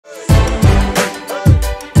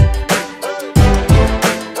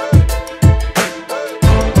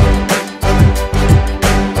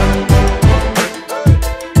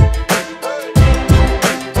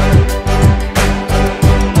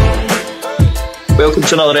Welcome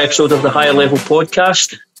to another episode of the Higher Level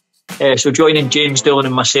Podcast. So joining James Dillon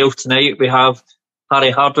and myself tonight, we have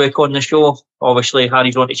Harry Hardwick on the show. Obviously,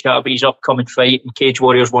 Harry's on to chat about his upcoming fight in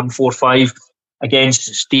Cagewarriors 145 against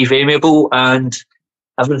Steve Aimable and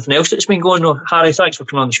everything else that's been going on. Harry, thanks for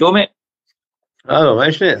coming on the show, mate. I don't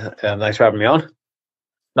mention it. Thanks for having me on.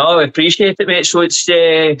 No, I appreciate it, mate. So it's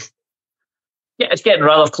getting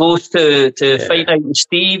rather close to fight night with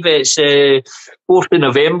Steve. It's 4th of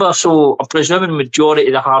November, so I'm presuming the majority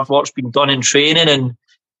of the hard work's been done in training, and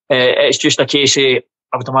it's just a case of,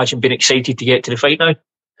 I would imagine, being excited to get to the fight now.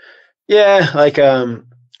 Yeah, I don't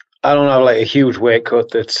have a huge weight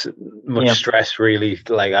cut that's much stress really.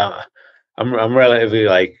 I'm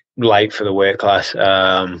relatively light for the weight class.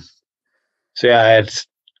 So yeah, I had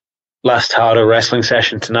last harder wrestling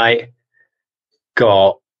session tonight.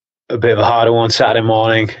 Got a bit of a harder one Saturday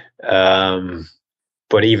morning.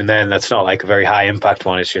 But even then, that's not a very high impact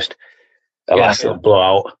one. It's just a last little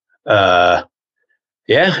blowout.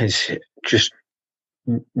 It's just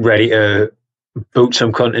ready to boot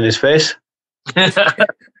some cunt in his face. How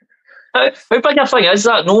big a thing is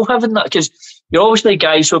that, no, having that? Because you're obviously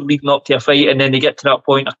guys who are leading up to a fight and then they get to that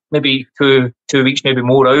point, maybe two weeks, maybe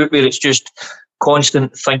more out, where it's just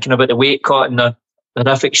constant thinking about the weight cut and the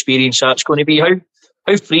rough experience that's going to be. How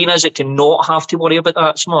freeing is it to not have to worry about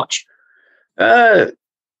that so much? I'm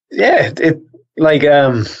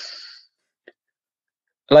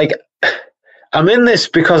in this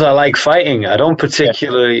because I like fighting. I don't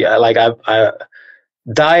particularly dieting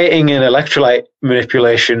and electrolyte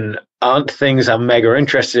manipulation aren't things I'm mega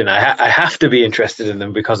interested in. I have to be interested in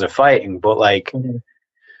them because of fighting, but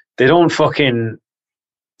they don't fucking,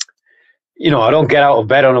 I don't get out of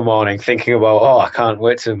bed on a morning thinking about, I can't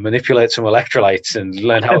wait to manipulate some electrolytes and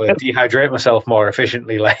learn how to dehydrate myself more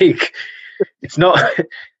efficiently. It's not,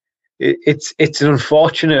 it's an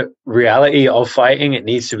unfortunate reality of fighting. It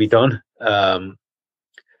needs to be done. I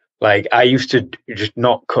used to just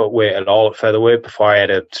not cut weight at all at featherweight before I had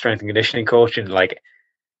a strength and conditioning coach, and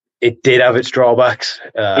it did have its drawbacks.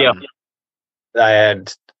 I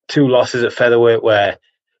had 2 losses at featherweight where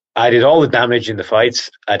I did all the damage in the fights.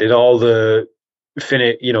 I did all the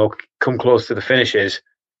come close to the finishes,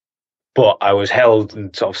 but I was held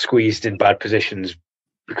and sort of squeezed in bad positions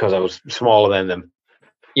because I was smaller than them.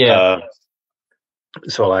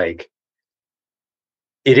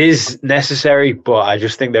 It is necessary, but I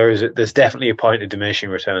just think there's definitely a point of diminishing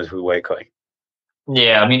returns with weight cutting.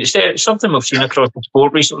 Yeah, I mean, it's something we've seen across the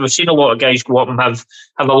sport recently. We've seen a lot of guys go up and have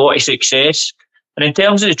a lot of success. And in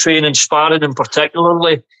terms of the training, sparring in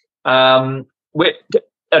particularly, are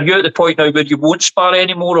you at the point now where you won't spar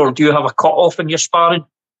anymore, or do you have a cut-off in your sparring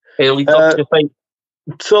leading up to the fight?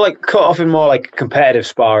 So, cut-off in more competitive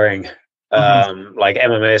sparring,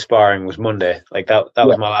 MMA sparring was Monday. That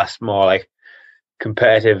was my last more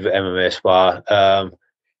competitive MMA spar.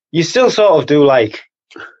 You still sort of do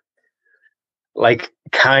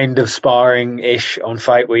kind of sparring ish on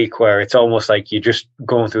fight week, where it's almost like you're just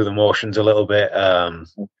going through the motions a little bit,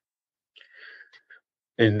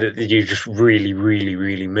 and you just really, really,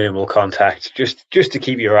 really minimal contact, just to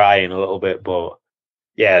keep your eye in a little bit. But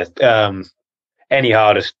any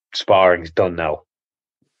hardest sparring is done now.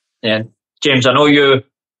 Yeah, James, I know you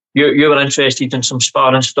were interested in some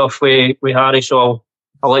sparring stuff with Harry, so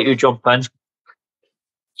I'll let you jump in.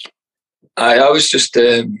 I was just,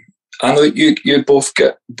 I know you both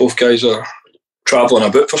guys are travelling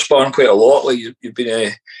about for sparring quite a lot. You've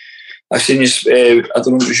been, I've seen you. I don't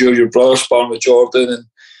know if it was your brother sparring with Jordan, and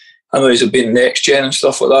I know he's been next gen and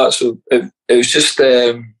stuff like that. So it was just,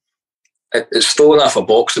 it's stolen off a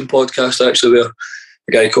boxing podcast actually, where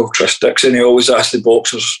a guy called Chris Dixon, he always asks the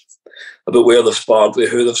boxers about where they've sparred with,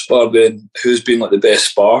 who they've sparred with, and who's been the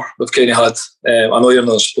best spar they've kind of had. I know you're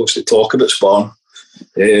not supposed to talk about sparring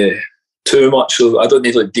too much, so I don't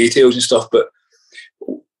need details and stuff, but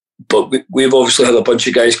we've obviously had a bunch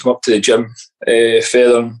of guys come up to the gym,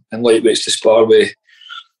 feather and lightweights to spar with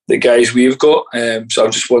the guys we've got. So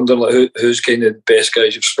I'm just wondering who's kind of the best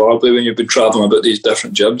guys you've sparred with when you've been travelling about these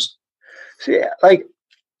different gyms. So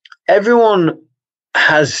everyone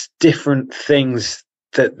has different things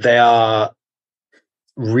that they are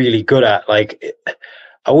really good at. I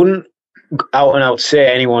wouldn't out and out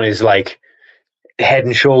say anyone is head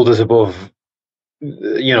and shoulders above,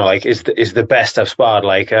 is the best I've sparred.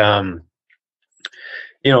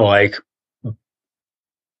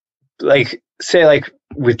 Say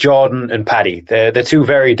with Jordan and Paddy, they're 2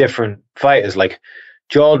 very different fighters.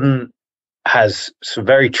 Jordan has some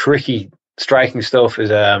very tricky striking stuff,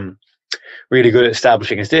 is really good at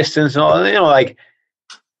establishing his distance and all,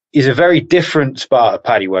 he's a very different spar to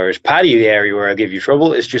Paddy, whereas Paddy, the area where I'll give you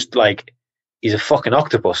trouble, is just he's a fucking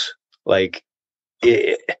octopus. Like,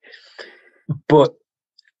 but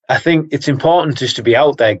I think it's important just to be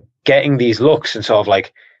out there getting these looks and sort of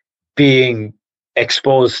like being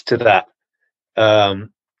exposed to that. And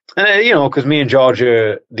because me and George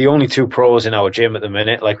are the only two pros in our gym at the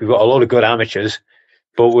minute. Like, we've got a lot of good amateurs,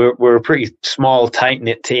 but we're a pretty small, tight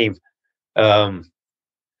knit team. So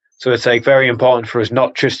it's like very important for us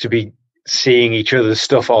not just to be seeing each other's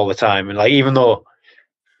stuff all the time. And like, even though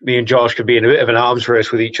me and George could be in a bit of an arms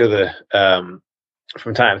race with each other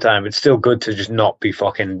from time to time, it's still good to just not be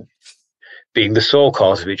fucking being the sole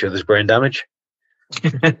cause of each other's brain damage.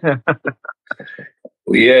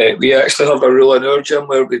 We actually have a rule in our gym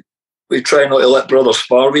where we try not to let brothers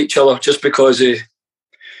spar with each other, just because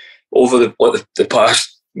over the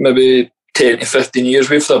past maybe 10 to 15 years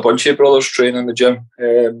we've had a bunch of brothers training in the gym,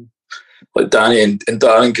 like Danny and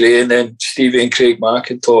Darren Gray, and then Stevie and Craig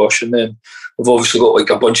McIntosh, and then we've obviously got like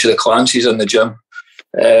a bunch of the Clancy's in the gym,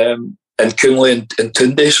 and Coonley and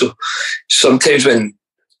Tunde. So sometimes when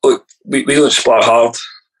we don't spar hard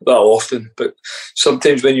that often, but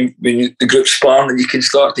sometimes when the group's sparring and you can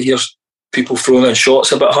start to hear people throwing in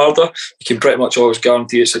shots a bit harder, you can pretty much always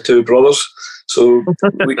guarantee it's the two brothers. So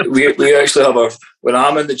we actually have when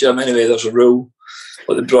I'm in the gym anyway, there's a rule,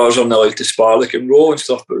 like the brothers aren't allowed to spar. They can roll and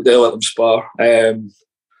stuff, but they let them spar. And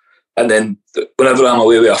then whenever I'm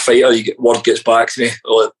away with a fighter, word gets back to me,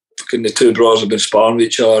 like, the two brothers have been sparring with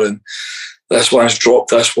each other and this one's dropped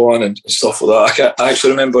this one and stuff like that. I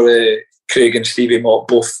actually remember Craig and Stevie Mott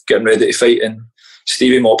both getting ready to fight, and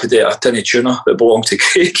Stevie Mott had a tin of tuna that belonged to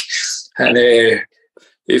Craig, and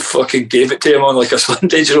he fucking gave it to him on like a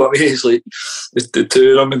Sunday. Do you know what I mean? It's like the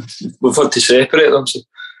two of them, and we've had to separate them. So,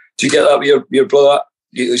 do you get that with your brother?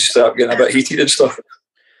 You start getting a bit heated and stuff.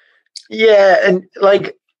 Yeah, and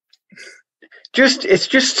like, it's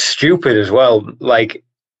just stupid as well. Like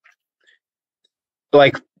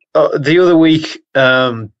the other week,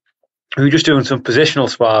 we were just doing some positional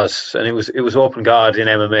spars, and it was open guard in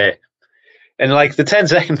MMA, and like the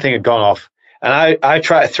 10-second thing had gone off, and I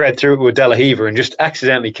tried to thread through it with De La Riva and just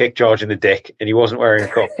accidentally kicked George in the dick, and he wasn't wearing a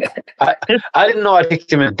cup. I didn't know I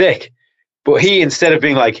kicked him in the dick, but he, instead of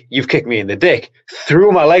being like, "You've kicked me in the dick,"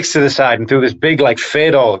 threw my legs to the side and threw this big like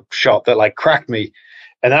fade-all shot that like cracked me.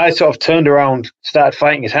 And I sort of turned around, started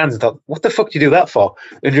fighting his hands, and thought, what the fuck do you do that for?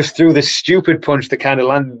 And just threw this stupid punch that kind of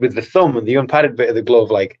landed with the thumb and the unpadded bit of the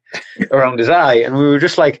glove, like, around his eye. And we were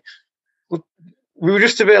just a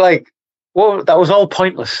bit like, well, that was all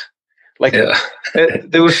pointless. Like,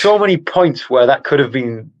 there were so many points where that could have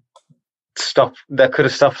been stopped, that could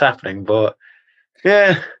have stopped happening. But,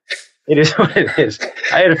 yeah, it is what it is.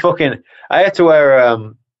 I had to wear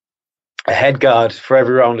a head guard for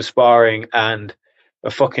every round of sparring, and a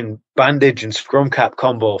fucking bandage and scrum cap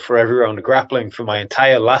combo for every round of grappling for my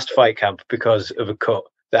entire last fight camp because of a cut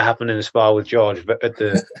that happened in a spar with George at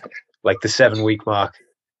the the 7-week mark.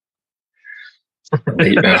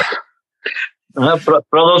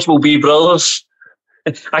 Brothers will be brothers.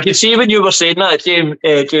 I could see when you were saying that,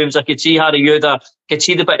 James. I could see Harry, could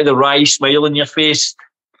see the bit of the wry smile on your face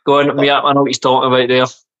going, "Yeah, I know what he's talking about there."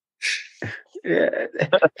 Yeah.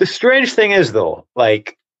 The strange thing is, though,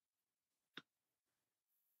 like,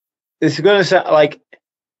 it's going to sound like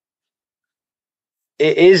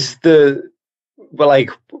it is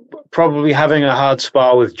probably having a hard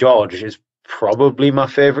spar with George is probably my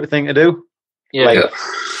favorite thing to do. Yeah.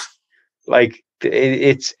 Like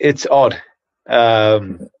it's odd.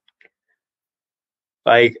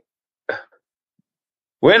 Like,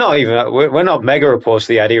 we're not mega opposed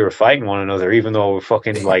to the idea of fighting one another, even though we're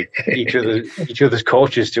fucking like each other's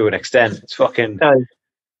coaches to an extent. It's fucking.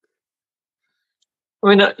 I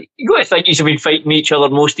mean, you got to think you've been fighting each other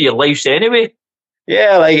most of your lives anyway.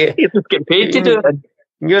 Yeah, like, you just get paid to do it.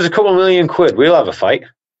 Give us a couple million quid, we'll have a fight.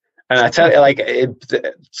 And I tell you, like,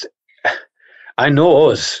 I know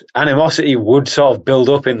us, animosity would sort of build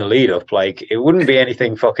up in the lead up. Like, it wouldn't be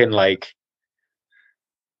anything fucking like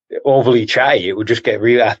overly chatty. It would just get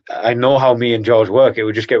really. I know how me and George work. It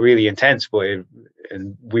would just get really intense, and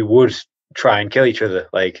we would try and kill each other.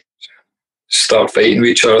 Like, start fighting with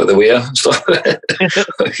each other at the weir and stuff.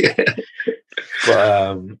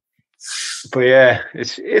 But yeah,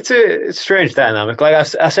 it's a strange dynamic. Like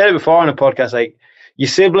I said it before on a podcast, like, your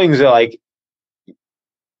siblings are like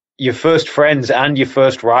your first friends and your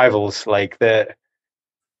first rivals. Like, when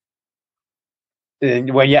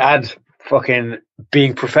you add fucking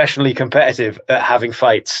being professionally competitive at having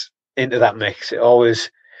fights into that mix, it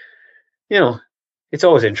always, it's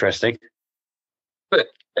always interesting. But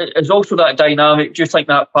it's also that dynamic. Do you think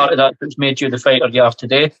that part of that that's made you the fighter you have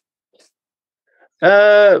today?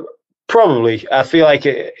 Probably. I feel like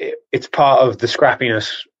it's part of the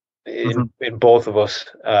scrappiness in both of us.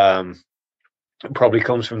 It probably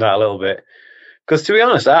comes from that a little bit. Because to be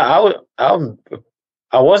honest, I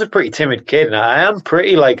was a pretty timid kid, and I am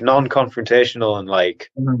pretty like non-confrontational and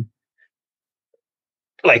like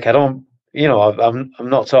I don't, I'm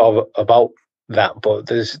not sort of about that, but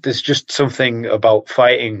there's just something about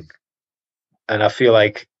fighting, and I feel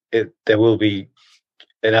like there will be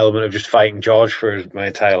an element of just fighting George for my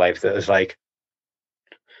entire life that has like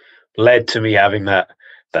led to me having that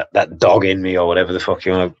dog in me, or whatever the fuck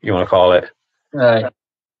you want to call it.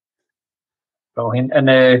 Brilliant.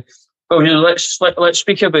 And let's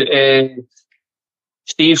speak about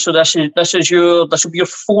Steve. So this will be your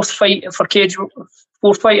fourth fight for Cage.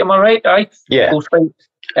 Fourth fight, am I right? Aye. Yeah. Fourth fight.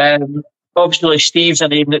 Obviously, Steve's a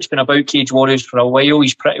name that's been about Cagewarriors for a while.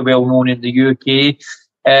 He's pretty well known in the UK.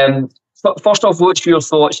 First off, what's your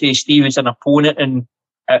thoughts of Steve as an opponent, and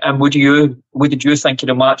what did you think of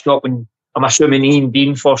the matchup? And I'm assuming Ian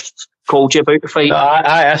Dean first called you about the fight. No,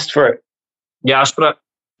 I asked for it. You asked for it?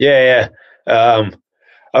 Yeah. I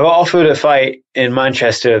got offered a fight in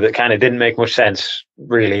Manchester that kind of didn't make much sense,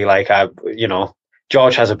 really. Like,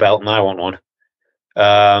 George has a belt and I want one.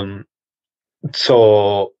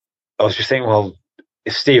 So I was just thinking, well,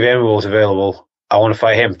 if Steve Aimable is available, I want to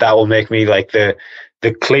fight him. That will make me like the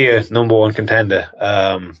clear number one contender.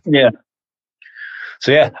 Yeah.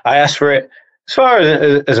 So yeah, I asked for it. As far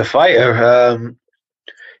as a fighter,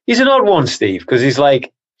 he's an odd one, Steve, because he's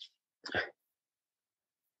like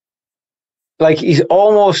he's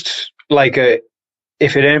almost like a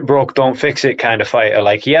if it ain't broke, don't fix it kind of fighter.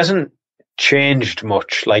 Like, he hasn't changed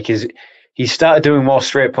much. Like, he started doing more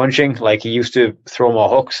straight punching. Like, he used to throw more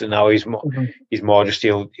hooks, and now he's more just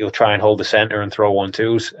he'll try and hold the center and throw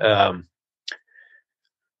 1-2s.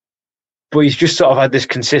 But he's just sort of had this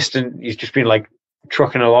consistent. He's just been like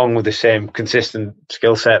trucking along with the same consistent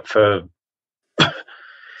skill set for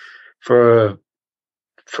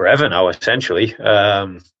forever now, essentially.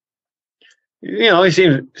 He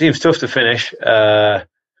seems tough to finish. I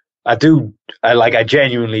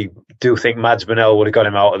genuinely do think Mads Bonnell would have got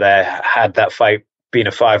him out of there had that fight been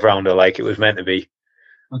a 5-rounder like it was meant to be.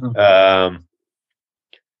 But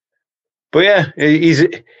yeah, he's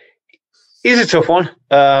a tough one.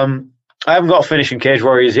 I haven't got a finish in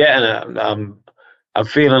Cagewarriors yet, and I'm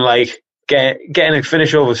feeling like getting a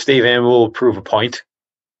finish over Steve Aimable will prove a point.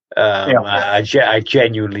 I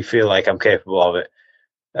genuinely feel like I'm capable of it.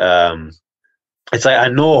 It's like I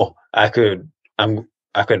know I could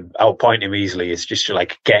outpoint him easily. It's just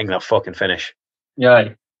like getting that fucking finish. Yeah.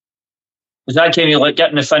 Is that kind of like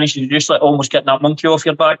getting the finish? You just like almost getting that monkey off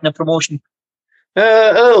your back in the promotion?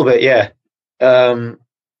 A little bit, yeah.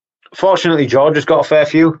 Fortunately, George has got a fair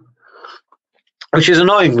few, which is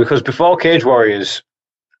annoying because before Cagewarriors,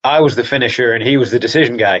 I was the finisher and he was the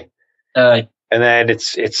decision guy. And then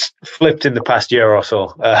it's flipped in the past year or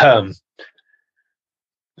so.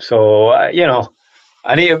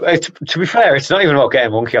 I need to be fair, it's not even about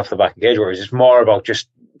getting monkey off the back of Cagewarriors. It's more about just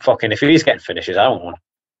fucking, if he's getting finishes, I want one.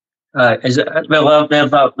 Is it well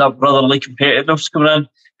that brotherly competitiveness coming in?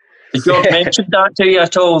 Did George mention that to you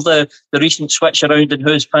at all? The recent switch around in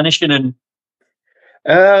who's finishing? And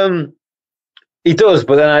he does,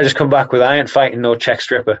 but then I just come back with I ain't fighting no Czech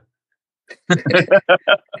stripper.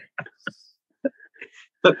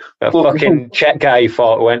 A fucking Czech guy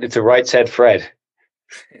went into Right Said Fred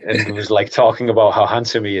and was like talking about how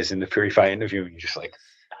handsome he is in the pre-fight interview, and you're just like,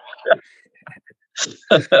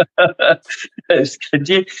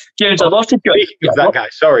 James, I lost it. That guy.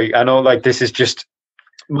 Sorry, I know. Like, this is just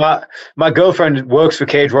my girlfriend works for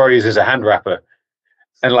Cagewarriors as a hand wrapper,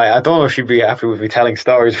 and like I don't know if she'd be happy with me telling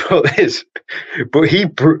stories about this, but do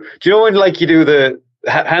you know when like you do the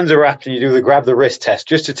hands are wrapped and you do the grab the wrist test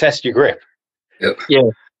just to test your grip? Yep. Yeah.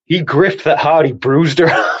 He gripped that hard, he bruised her.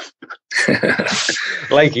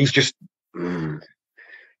 Like, he's just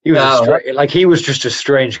he was just a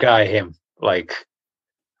strange guy. Him, like,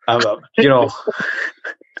 Yeah,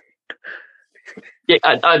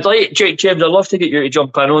 I'd like James. I'd love to get you to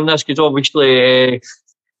jump in on this because obviously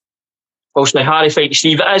Harry fighting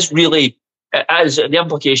Steve. The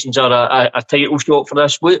implications are a title shot for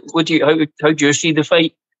this. How do you see the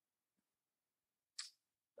fight?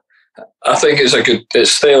 I think it's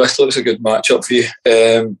stylistically it's a good matchup for you.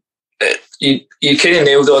 You kind of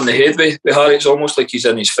nailed it on the head with Harry. It's almost like he's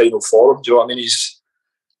in his final form. Do you know what I mean? He's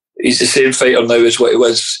the same fighter now as what he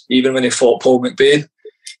was even when he fought Paul McBain.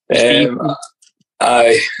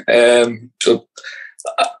 So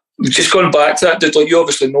just going back to that, did you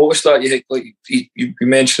obviously notice that you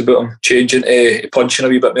mentioned about him changing punching a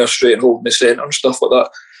wee bit more straight and holding the centre and stuff like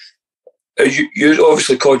you're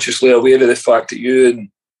obviously consciously aware of the fact that you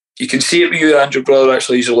can see it with you and your brother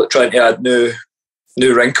actually, he's like trying to add new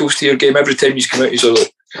wrinkles to your game. Every time you come out, he's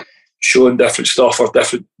like showing different stuff or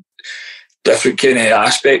different kind of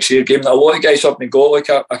aspects of your game. And a lot of guys haven't got, like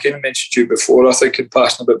I kind of mentioned to you before, I think in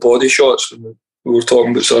passing about body shots when we were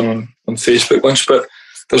talking about something on Facebook once, but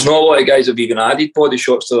there's not a lot of guys that have even added body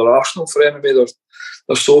shots to their arsenal for MMA.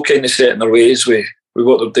 They're so kind of set in their ways with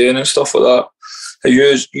what they're doing and stuff like that. And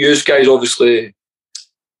you guys, obviously,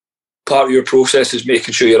 part of your process is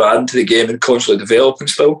making sure you're adding to the game and constantly developing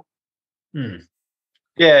still.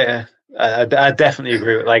 Yeah, I definitely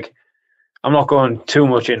agree with, like, I'm not going too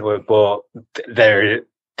much into it, but there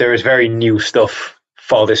is very new stuff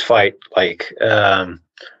for this fight. Like, but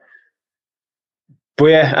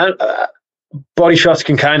yeah, body shots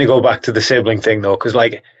can kind of go back to the sibling thing though, because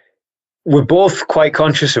like we're both quite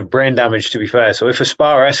conscious of brain damage. To be fair, so if a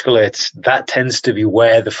spar escalates, that tends to be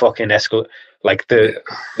where the fucking the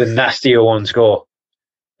nastier ones go.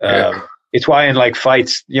 It's why in like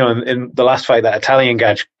fights, you know, in the last fight, that Italian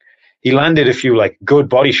guy, he landed a few like good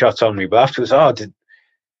body shots on me, but afterwards,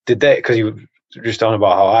 did they? Because he was just on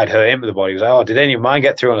about how I'd hurt him with the body. He was like, did any of mine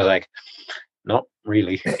get through? And I was like, not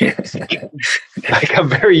really. Like, I'm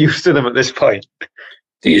very used to them at this point.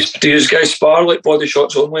 Do you guys spar like body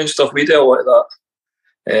shots only and stuff? We do like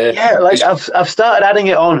that. Yeah, like I've started adding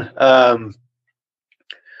it on.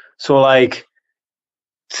 So like,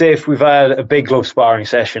 say if we've had a big glove sparring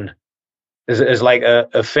session, as like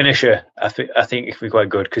a finisher, I think it could be quite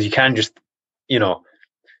good, because you can just, you know,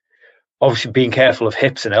 obviously being careful of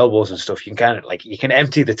hips and elbows and stuff, you can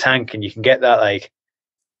empty the tank and you can get that, like,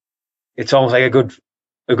 it's almost like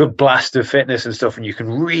a good blast of fitness and stuff, and you can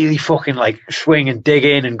really fucking like swing and dig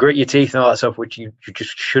in and grit your teeth and all that stuff, which you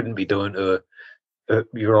just shouldn't be doing to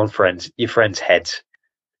your friends' heads.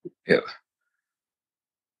 Yeah.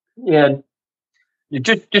 You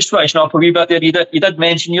just switching up a wee bit there. You did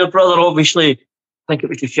mention your brother. Obviously, I think it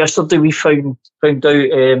was just yesterday we found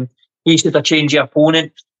out he's had a change of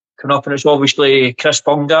opponent coming up, and it's obviously Chris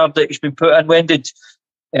Bungard that he's been put in. When did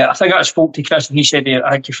I think I spoke to Chris and he said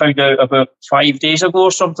I think he found out about 5 days ago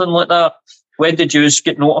or something like that. When did you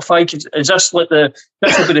get notified? Is this like this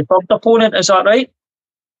will be the third opponent? Is that right?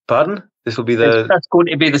 Pardon? This will be That's going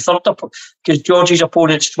to be the third opponent, because George's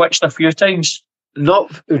opponent switched a few times.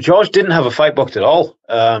 George didn't have a fight booked at all.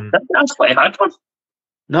 That's why I had one.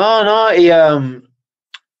 No, he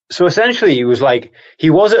so essentially he was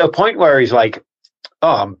at a point where he's like,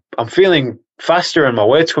 oh, I'm feeling faster and my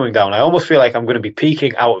weight's coming down. I almost feel like I'm going to be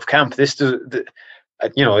peaking out of camp. It'd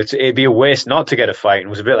be a waste not to get a fight. And it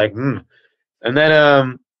was a bit like, And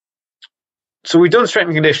then so we'd done strength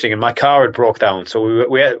and conditioning, and my car had broke down, so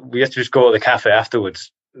we had to just go to the cafe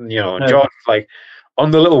afterwards. You know, and George was like,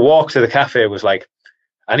 on the little walk to the cafe, was like,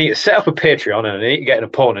 I need to set up a Patreon and I need to get an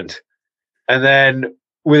opponent. And then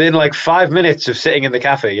within like 5 minutes of sitting in the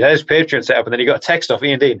cafe, he had his Patreon set up, and then he got a text off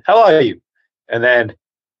Ian Dean, how are you? And then,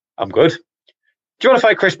 I'm good. Do you want to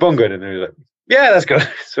fight Chris Bungard? And then he was like, yeah, that's good.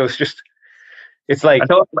 So it's like,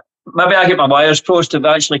 maybe I get my wires crossed to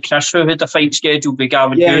actually Chris who had the fight scheduled with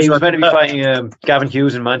Gavin Hughes. Yeah, he was meant to be fighting Gavin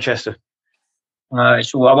Hughes in Manchester.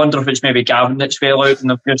 So I wonder if it's maybe Gavin that's fell out and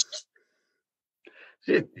they've just...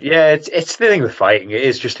 Yeah, it's the thing with fighting. It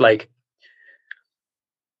is just like,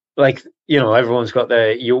 you know, everyone's got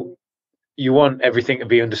you want everything to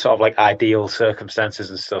be under sort of like ideal circumstances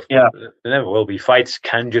and stuff. Yeah, there never will be. Fights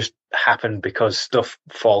can just happen because stuff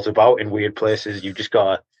falls about in weird places. You just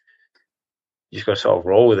gotta sort of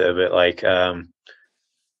roll with it a bit. Like,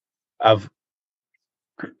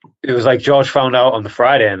 it was like George found out on the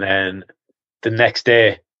Friday, and then the next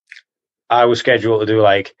day I was scheduled to do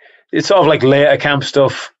like, it's sort of like later camp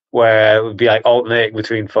stuff where it would be like alternating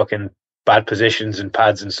between fucking bad positions and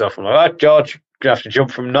pads and stuff. I'm like, George, you're going to have to jump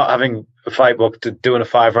from not having a fight book to doing a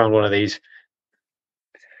 5-round one of these.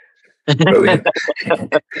 Brilliant.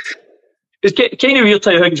 It's kind of weird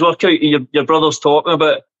how things work out. Your brother's talking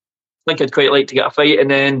about, I think I'd quite like to get a fight, and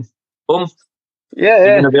then boom. Yeah.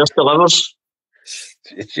 The universe delivers.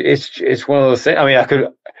 It's one of those things. I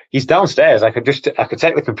mean, he's downstairs. I could take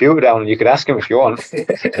the computer down and you could ask him if you want.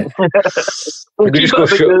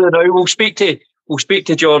 We'll speak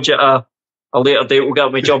to George at a later date. We'll get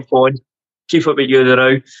him to jump on. Keep it with you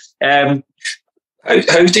now.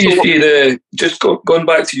 How do you see going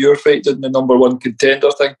back to your fight and the number one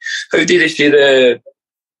contender thing? How do you see the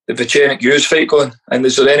Vicenic Hughes fight going? And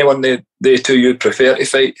is there anyone the two you'd prefer to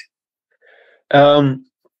fight?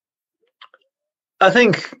 I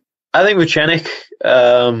think Vicenic,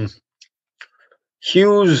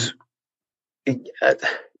 Hughes,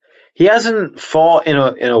 he hasn't fought in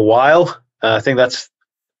a while. I think that's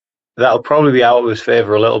that'll probably be out of his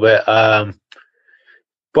favour a little bit. But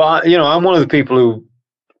I'm one of the people who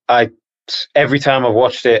every time I've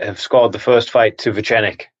watched it have scored the first fight to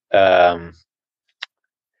Vucenic. I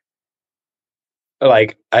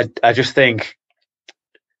just think,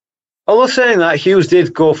 although saying that, Hughes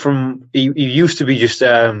did go from he used to be just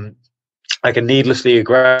like a needlessly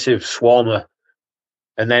aggressive swarmer,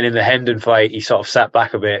 and then in the Hendon fight he sort of sat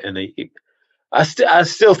back a bit, and I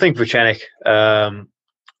still think Vucenic, but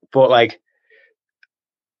like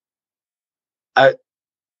I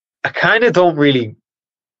kind of don't really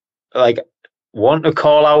like want to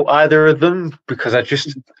call out either of them, because I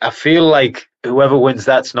feel like whoever wins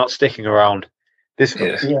that's not sticking around. They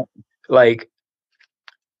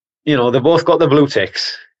both got the blue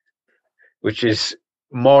ticks, which is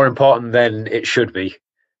more important than it should be.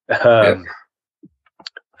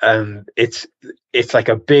 And it's like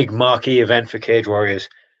a big marquee event for Cagewarriors.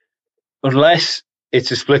 Unless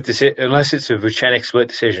it's a Vucenic split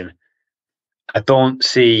decision, I don't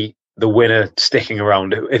see the winner sticking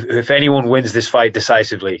around. If anyone wins this fight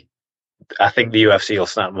decisively, I think the UFC will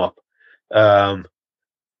snap them up.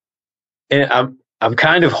 I'm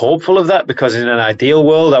kind of hopeful of that, because in an ideal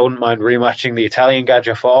world, I wouldn't mind rematching the Italian guy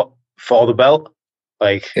I fought for the belt.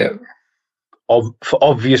 For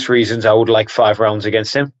obvious reasons, I would like 5 rounds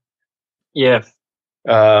against him. Yeah.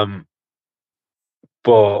 But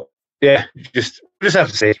yeah, just have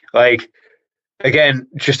to see. Like, again,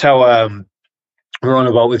 just how we're on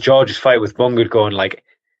about with George's fight with Bungard going, like,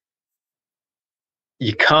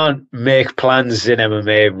 you can't make plans in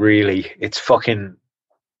MMA, really.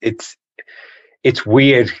 It's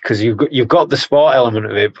weird, because you've got the sport element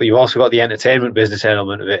of it, but you've also got the entertainment business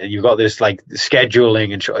element of it, and you've got this like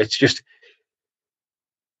scheduling and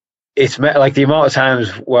it's like the amount of times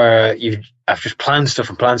where I've just planned stuff,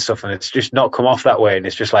 and it's just not come off that way, and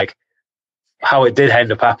it's just like how it did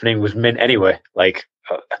end up happening was mint anyway. Like,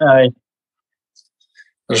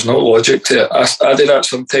 there's no logic to it. I do that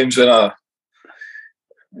sometimes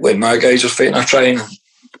when my guys are fighting. I try and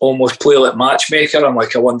almost play like matchmaker. I'm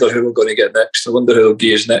like, I wonder who we're going to get next. I wonder who will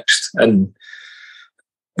give us next. And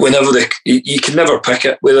whenever you can never pick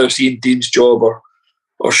it, whether it's Ian Dean's job or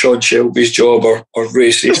Sean Shelby's job or Ray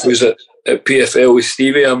Safeway's at PFL with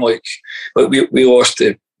Stevie. I'm like we lost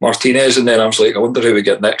to Martinez, and then I was like, I wonder who we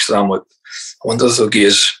get next. And I'm like, I wonder if they'll give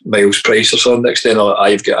us Miles Price or something next. Then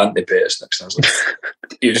I've got Anthony Pettis next. And I was like,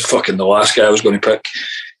 he was fucking the last guy I was going to pick.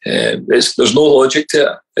 There's no logic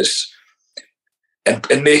to it. It's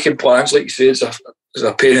and making plans, like you say, is a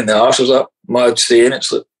pain in the arse. There's that mad saying,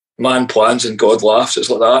 it's like, man plans and God laughs. It's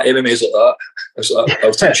like that. MMA's like that. It's like,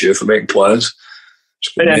 I'll teach you for making plans.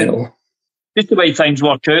 Just the way things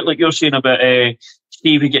work out, like you're saying about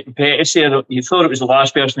Stevie getting Pettis there, you thought it was the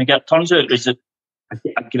last person to get. Turns out it was a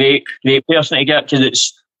great person to get,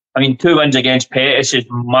 because 2 wins against Pettis is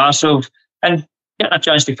massive, and getting a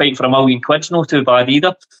chance to fight for £1 million quid's not too bad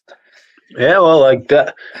either. Yeah, well, like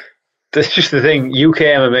that. That's just the thing. UK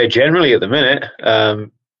MMA generally at the minute,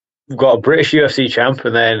 we've got a British UFC champ,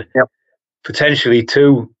 and then potentially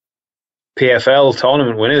 2 PFL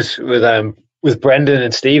tournament winners with Brendan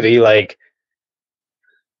and Stevie. Like,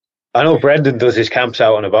 I know Brendan does his camps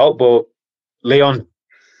out and about, but Leon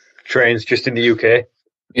trains just in the UK.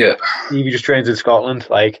 Yeah, Stevie just trains in Scotland.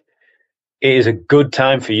 Like, it is a good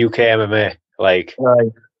time for UK MMA. Like,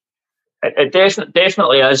 right. It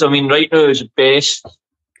definitely is. Right now it's the best.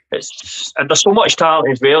 And there's so much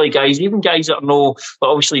talent as well, guys. Even guys that know, but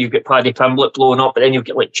obviously you've got Paddy Pimblett blowing up, but then you've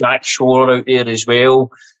got like Jack Shore out there as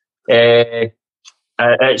well. It's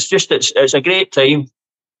a great time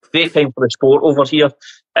for the sport over here.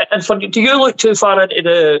 And do you look too far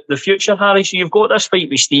into the future, Harry? So you've got this fight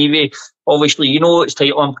with Stevie. Obviously, it's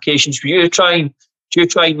title implications. Do you try and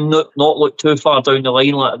not look too far down the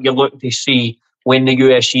line? Like, you're looking to see when the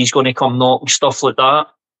UFC is going to come knocking, stuff like that.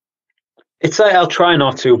 It's like, I'll try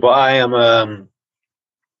not to, but I am.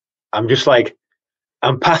 I'm just like,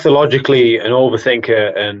 I'm pathologically an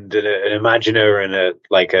overthinker and an imaginer, and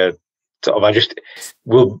I just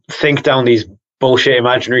will think down these bullshit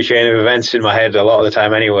imaginary chain of events in my head a lot of the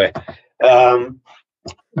time anyway. But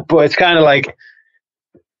it's kind of like,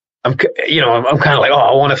 I'm kind of like,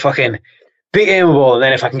 I want to fucking beat Aimable, and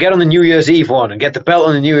then if I can get on the New Year's Eve one and get the belt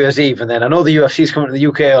on the New Year's Eve, and then I know the UFC's coming to the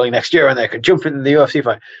UK early next year, and they could jump into the UFC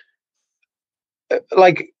fight.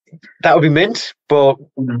 Like, that would be mint, but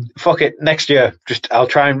fuck it, next year, I'll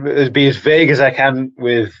try and be as vague as I can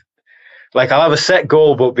with, like, I'll have a set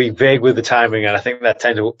goal, but be vague with the timing, and I think that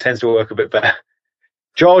tends to work a bit better.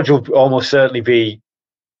 George will almost certainly be,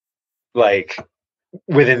 like,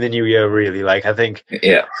 within the new year, really. Like, I think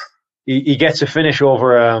he gets a finish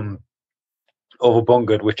over over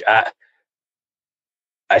Bungard, which I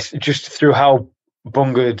just through how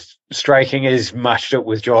Bungard's striking is matched up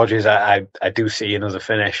with George's, I do see another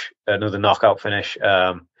knockout finish.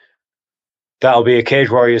 That'll be a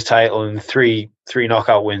Cagewarriors title and three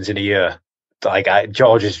knockout wins in a year. Like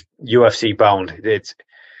George is UFC bound. It's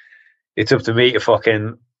up to me to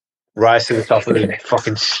fucking rise to the top of the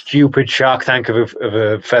fucking stupid Shark Tank of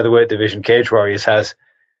a featherweight division Cagewarriors has,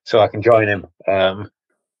 so I can join him.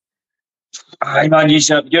 Aye man, you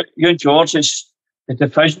and George is the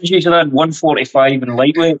divisions he's in 145 and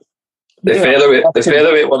lightweight. The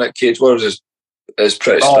featherweight one at Cagewarriors is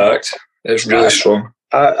pretty stacked. It's really strong.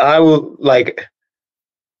 I will like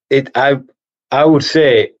it. I would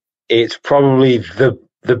say it's probably the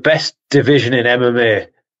best division in MMA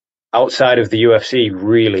outside of the UFC,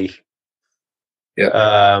 really.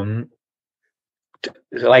 Yeah.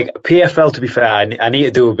 Like PFL, to be fair, I need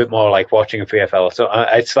to do a bit more like watching a PFL. So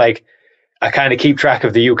it's like I kind of keep track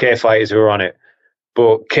of the UK fighters who are on it.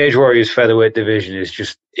 But Cagewarriors featherweight division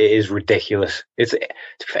it is ridiculous. It's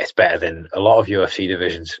better than a lot of UFC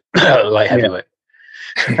divisions, like heavyweight.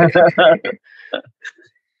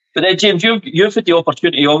 But then, James, you've had the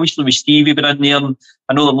opportunity, obviously, with Stevie been in there, and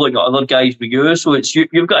I know they're looking at other guys with you, so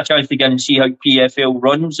you've got a chance to get in and see how PFL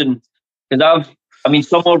runs. And because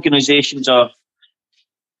some organisations are,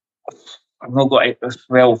 I've not got it,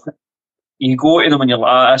 well, you go to them and you're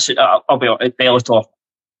like, I'll be at Bellator,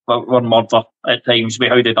 we're murder at times with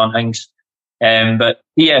how they've done things. But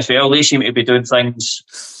PFL, they seem to be doing things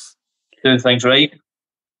right.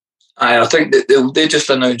 I think that they just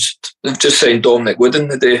announced they've just signed Dominic Wooden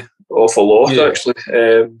the day off a lot, actually.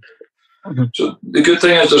 So the good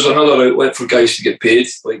thing is there's another outlet for guys to get paid,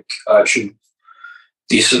 like actual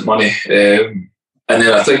decent money. And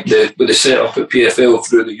then I think with the setup at PFL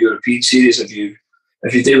through the European series, if you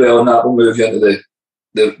do well on that, we'll move you into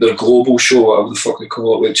their global show, whatever the fuck they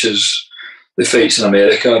call it, which is the fights in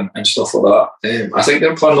America and stuff like that. I think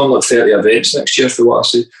they're planning on like 30 events next year, for what I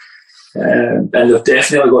see. And they've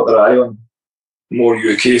definitely got their eye on more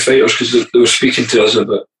UK fighters, because they were speaking to us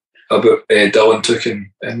about Dylan Took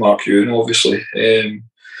and Mark Ewan, obviously, and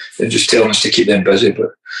just telling us to keep them busy. But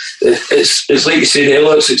it's like you said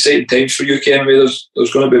earlier, it's exciting times for UK anyway.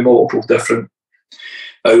 There's going to be multiple different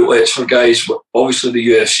outlets for guys. Obviously, the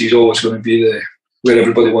UFC is always going to be where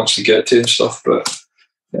everybody wants to get to and stuff. But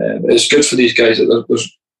it's good for these guys that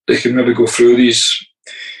they can maybe go through these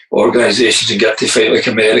organisations and get to fight like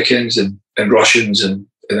Americans and Russians and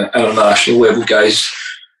international level guys,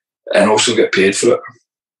 and also get paid for it.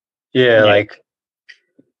 Yeah, like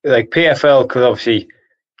PFL, because obviously,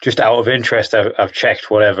 just out of interest, I've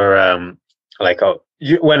checked whatever.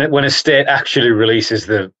 When a state actually releases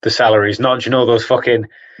the salaries, not those fucking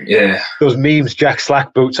those memes Jack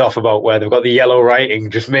Slack boots off about where they've got the yellow writing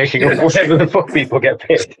just making up whatever the fuck people get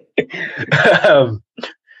paid.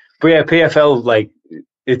 But yeah, PFL, like,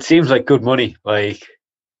 it seems like good money, like,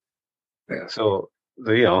 so,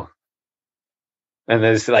 and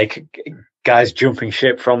there's like guys jumping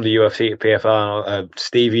ship from the UFC to PFL.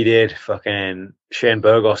 Stevie did, fucking Shane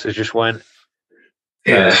Burgos has just went.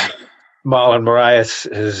 Marlon Moraes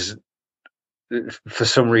has, for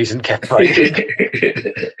some reason, kept fighting.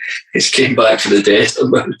 He's came back for the death.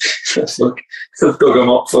 They've dug him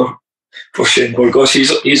up for Shane Burgos.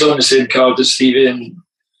 He's on the same card as Stevie in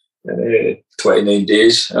 29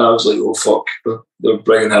 days. And I was like, oh fuck, they're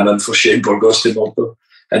bringing him in for Shane Burgos to Murder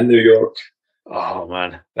in New York. Oh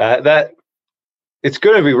man, that it's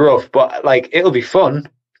going to be rough, but like it'll be fun,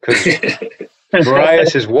 because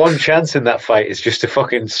Moraes' one chance in that fight is just to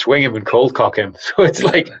fucking swing him and cold cock him. So it's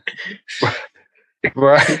like,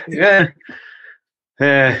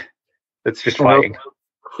 it's just fighting.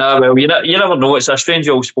 Well, you never know. It's a strange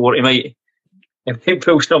old sport. He might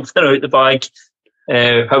pull something out the bag,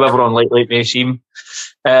 however unlikely it may seem.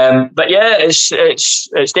 But yeah, it's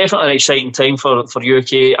definitely an exciting time for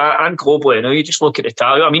UK and globally. You know, you just look at the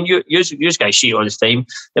talent. I mean, you guys see it all the time.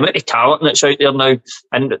 The amount of talent that's out there now,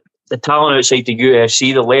 and the talent outside the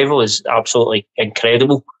UFC, the level is absolutely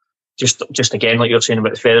incredible. Just again, like you're saying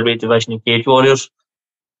about the featherweight division in Cagewarriors,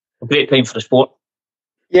 a great time for the sport.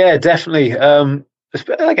 Yeah, definitely. It's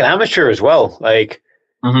like an amateur as well. Like,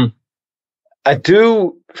 I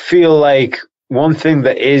do feel like one thing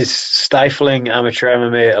that is stifling amateur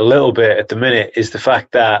MMA a little bit at the minute is the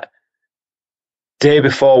fact that day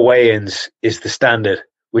before weigh-ins is the standard,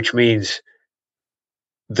 which means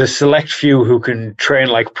the select few who can train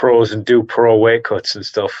like pros and do pro weight cuts and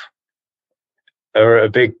stuff are a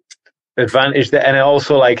big advantage there. And it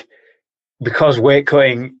also, like, because weight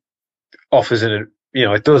cutting offers it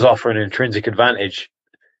does offer an intrinsic advantage.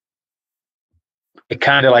 it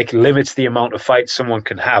kind of like limits the amount of fights someone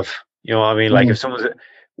can have. You know what I mean? Like if someone's,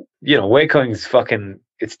 weight cutting is fucking,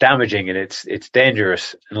 it's damaging and it's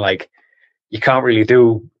dangerous, and like you can't really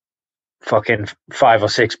do fucking 5 or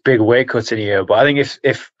 6 big weight cuts in a year. But I think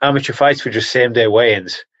if amateur fights were just same day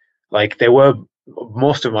weigh-ins, like they were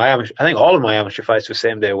most of my amateur, I think all of my amateur fights were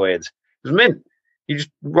same day weigh-ins. It was mint. You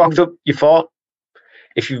just rocked up, you fought.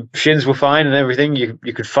 If your shins were fine and everything, you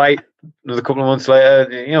could fight another couple of months later.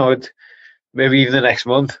 Maybe even the next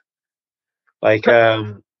month. Like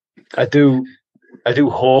I do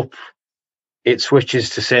hope it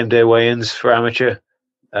switches to same day weigh-ins for amateur.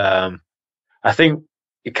 I think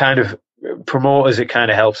it kind of promoters, it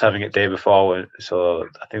kind of helps having it day before, so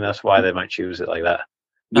I think that's why they might choose it like that.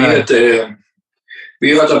 We had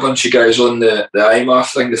a bunch of guys on the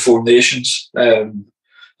IMAF thing, the Four Nations, and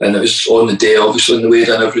it was on the day, obviously, and the weighed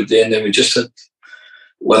in every day, and then we just had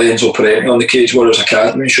Lorenzo Parenti on the Cagewarriors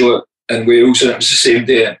Academy show in Wales, and it was the same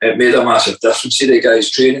day. It made a massive difference. See the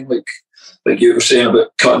guys training, like you were saying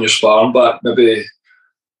about cutting your sparring back, maybe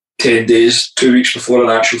 10 days, 2 weeks before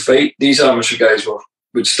an actual fight. These amateur guys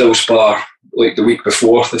would still spar like the week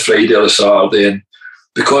before, the Friday or the Saturday, and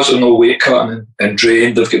because they're no weight cutting and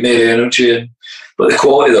drained, they've got more energy, but the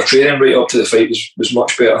quality of their training right up to the fight was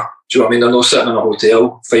much better. Do you know what I mean? They're not sitting in a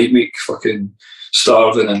hotel fight week fucking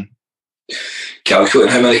starving and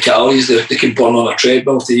calculating how many calories they can burn on a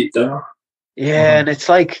treadmill to eat dinner. Yeah, and it's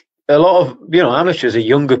like a lot of amateurs are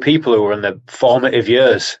younger people who are in their formative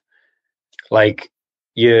years. Like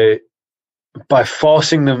by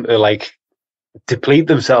forcing them to like deplete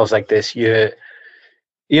themselves like this, a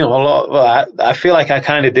lot. Well, I feel like I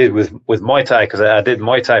kind of did with Muay Thai, because I did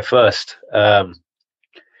Muay Thai first, and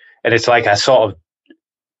it's like I sort of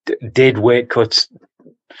did weight cuts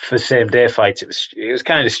for same day fights. It was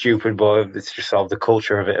kind of stupid, but it's just sort of the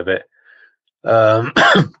culture of it a bit.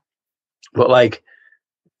 But like,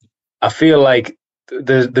 I feel like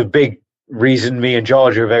the big reason me and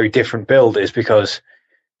George are a very different build is because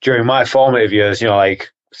during my formative years, like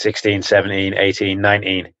 16, 17, 18,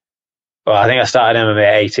 19. Well, I think I started MMA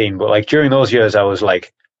at 18, but like during those years, I was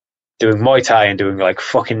like doing Muay Thai and doing like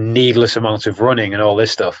fucking needless amounts of running and all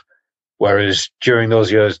this stuff. Whereas during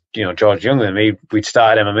those years, George younger than me, we'd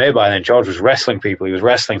started MMA by then. George was wrestling people. He was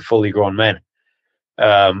wrestling fully grown men.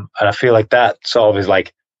 And I feel like that sort of is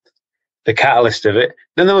like the catalyst of it.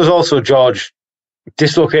 Then there was also George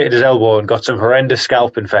dislocated his elbow and got some horrendous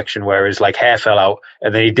scalp infection where his like hair fell out.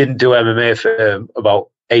 And then he didn't do MMA for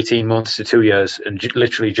about 18 months to 2 years and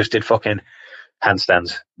literally just did fucking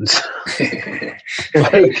handstands.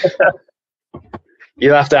 Like,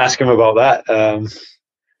 you'll have to ask him about that.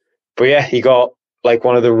 But yeah, he got like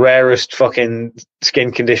one of the rarest fucking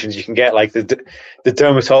skin conditions you can get. Like the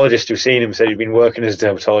dermatologist who's seen him said he'd been working as a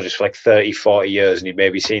dermatologist for like 30, 40 years and he'd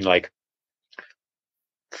maybe seen like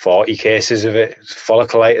 40 cases of it.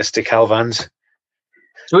 Folliculitis to Calvans.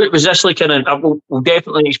 So was this like we'll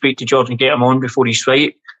definitely need to speak to George and get him on before his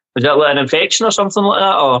fight. Was that like an infection or something like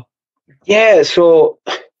that? Or yeah, so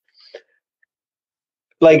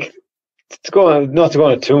like not to go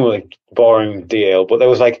into too like boring detail, but there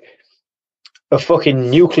was like a fucking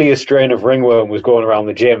nuclear strain of ringworm was going around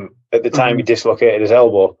the gym at the time he dislocated his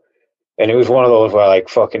elbow, and it was one of those where like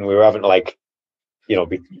fucking we were having to like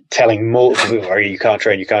be telling multiple people, you can't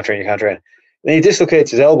train. And then he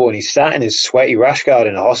dislocates his elbow and he sat in his sweaty rash guard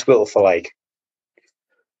in a hospital for like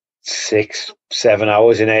 6-7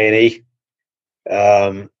 hours in A&E.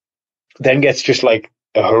 Then gets just like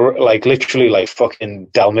literally like fucking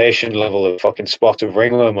Dalmatian level of fucking spot of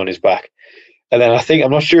ringworm on his back. And then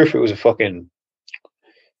I'm not sure if it was a fucking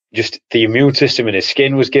just the immune system in his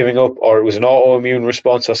skin was giving up, or it was an autoimmune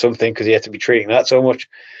response or something, because he had to be treating that so much.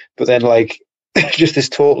 But then like just this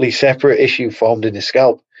totally separate issue formed in his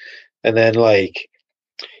scalp. And then like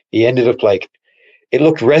he ended up like, it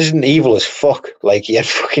looked Resident Evil as fuck. Like he had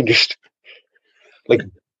fucking just like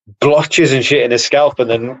blotches and shit in his scalp. And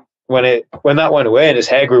then when that went away and his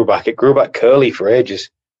hair grew back, it grew back curly for ages.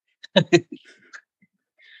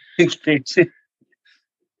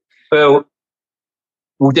 Well,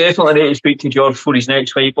 we'll definitely need to speak to George for his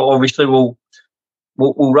next fight, but obviously we'll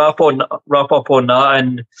wrap up on that.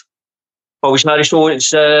 And obviously, Harry, so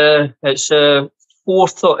it's 4th.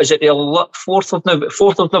 Is it the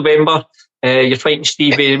 4th of November? You're fighting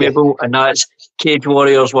Steve Aimable, and that's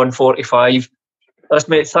Cagewarriors 145. Listen,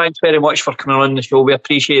 mate, thanks very much for coming on the show. We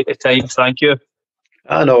appreciate the time. Thank you.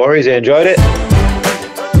 No worries. I enjoyed it.